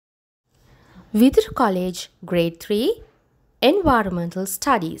Vidr College Grade 3 Environmental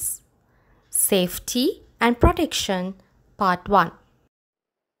Studies Safety and Protection Part 1.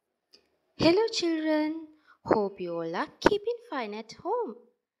 Hello children, hope you all are keeping fine at home.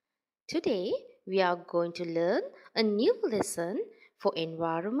 Today we are going to learn a new lesson for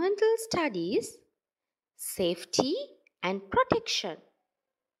environmental studies, safety and protection.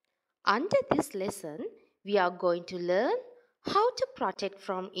 Under this lesson, we are going to learn how to protect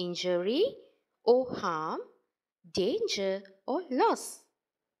from injury or harm, danger or loss.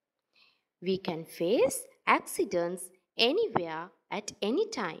 We can face accidents anywhere at any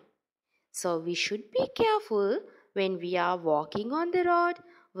time. So we should be careful when we are walking on the road,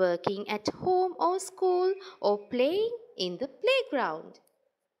 working at home or school, or playing in the playground.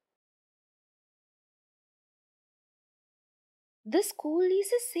 The school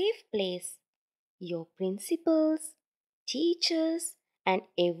is a safe place. Your principals, teachers, and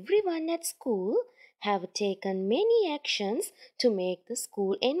everyone at school have taken many actions to make the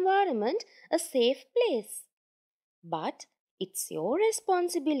school environment a safe place. But it's your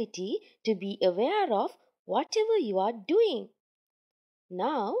responsibility to be aware of whatever you are doing.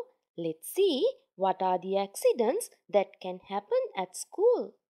 Now, let's see what are the accidents that can happen at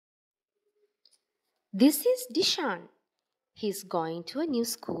school. This is Dishan. He's going to a new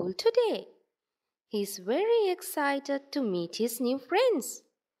school today. He's very excited to meet his new friends.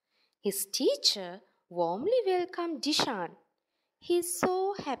 His teacher warmly welcomed Dishan. He's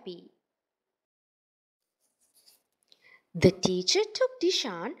so happy. The teacher took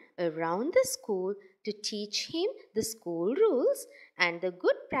Dishan around the school to teach him the school rules and the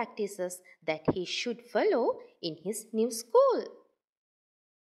good practices that he should follow in his new school.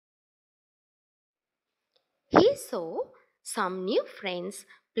 He saw some new friends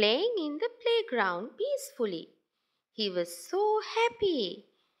playing in the playground peacefully. He was so happy.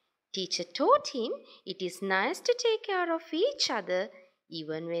 Teacher taught him it is nice to take care of each other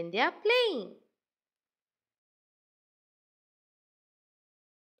even when they are playing.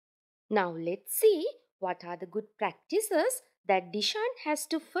 Now let's see what are the good practices that Dishan has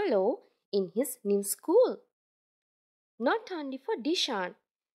to follow in his new school. Not only for Dishan,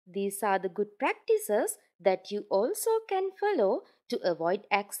 these are the good practices that you also can follow to avoid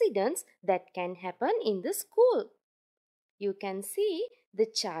accidents that can happen in the school. You can see the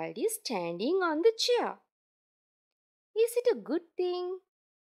child is standing on the chair. Is it a good thing?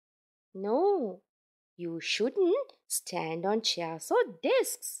 No, you shouldn't stand on chairs or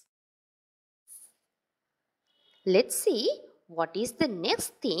desks. Let's see what is the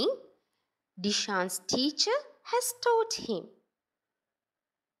next thing Dishan's teacher has taught him.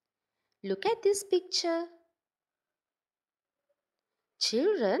 Look at this picture.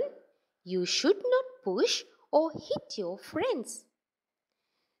 Children, you should not push or hit your friends.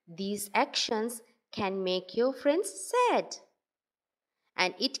 These actions can make your friends sad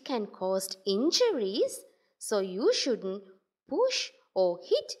and it can cause injuries, so you shouldn't push or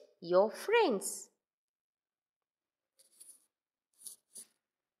hit your friends.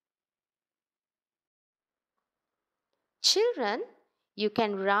 Children, you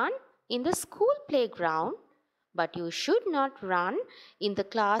can run in the school playground, but you should not run in the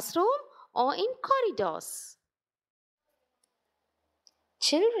classroom or in corridors.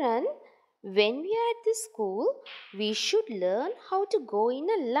 Children, when we are at the school, we should learn how to go in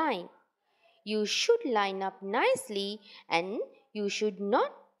a line. You should line up nicely and you should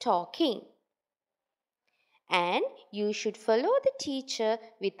not talking. And you should follow the teacher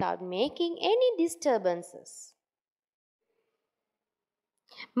without making any disturbances.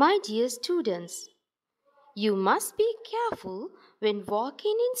 My dear students, you must be careful when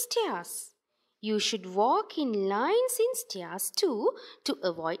walking in stairs. You should walk in lines in stairs too to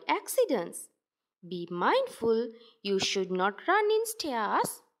avoid accidents. Be mindful, you should not run in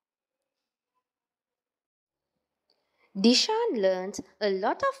stairs. Dishan learned a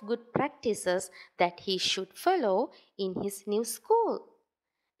lot of good practices that he should follow in his new school.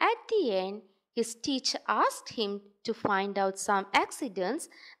 At the end, his teacher asked him to find out some accidents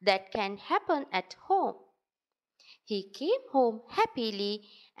that can happen at home. He came home happily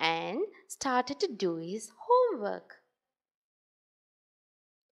and started to do his homework.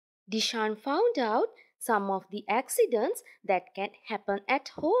 Dishan found out some of the accidents that can happen at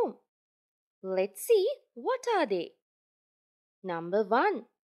home. Let's see what are they. Number 1.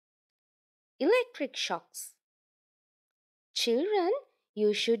 Electric shocks. Children,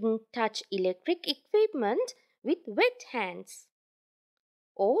 you shouldn't touch electric equipment with wet hands.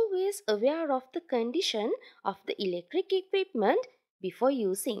 Always aware of the condition of the electric equipment before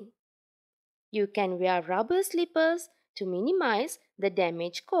using. You can wear rubber slippers to minimize the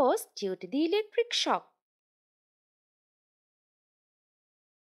damage caused due to the electric shock.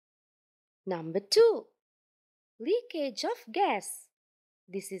 Number 2. Leakage of gas.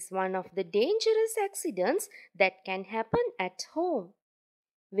 This is one of the dangerous accidents that can happen at home.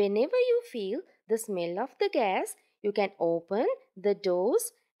 Whenever you feel the smell of the gas, you can open the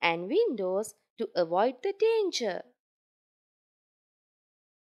doors and windows to avoid the danger.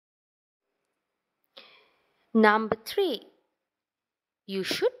 Number 3. You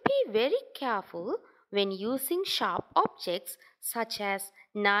should be very careful when using sharp objects such as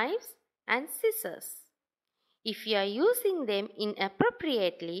knives and scissors. If you are using them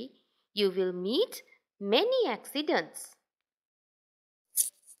inappropriately, you will meet many accidents.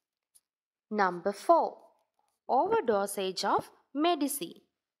 Number 4. Overdosage of medicine.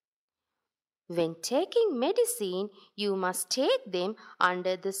 When taking medicine, you must take them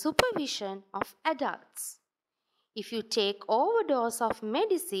under the supervision of adults. If you take overdose of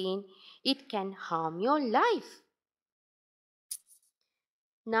medicine, it can harm your life.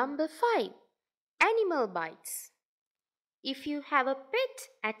 Number 5. Animal bites. If you have a pet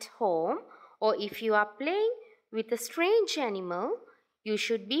at home or if you are playing with a strange animal, you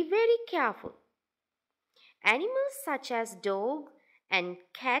should be very careful. Animals such as dog and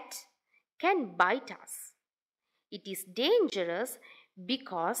cat can bite us. It is dangerous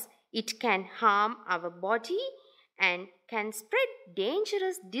because it can harm our body and can spread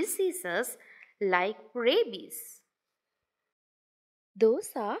dangerous diseases like rabies. Those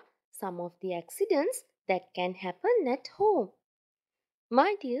are some of the accidents that can happen at home.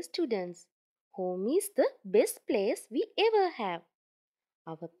 My dear students, home is the best place we ever have.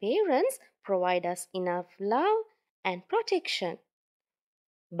 Our parents provide us enough love and protection.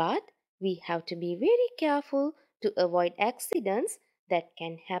 But we have to be very careful to avoid accidents that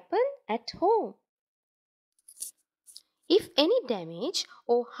can happen at home. If any damage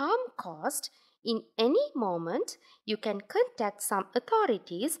or harm caused in any moment, you can contact some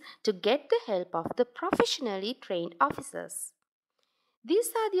authorities to get the help of the professionally trained officers. These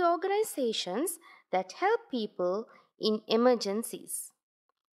are the organizations that help people in emergencies: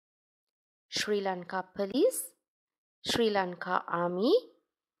 Sri Lanka Police, Sri Lanka Army,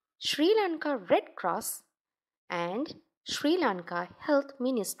 Sri Lanka Red Cross, and Sri Lanka Health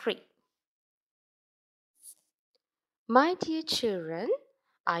Ministry. My dear children,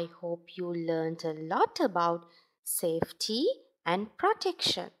 I hope you learned a lot about safety and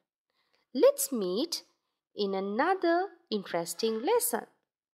protection. Let's meet in another interesting lesson.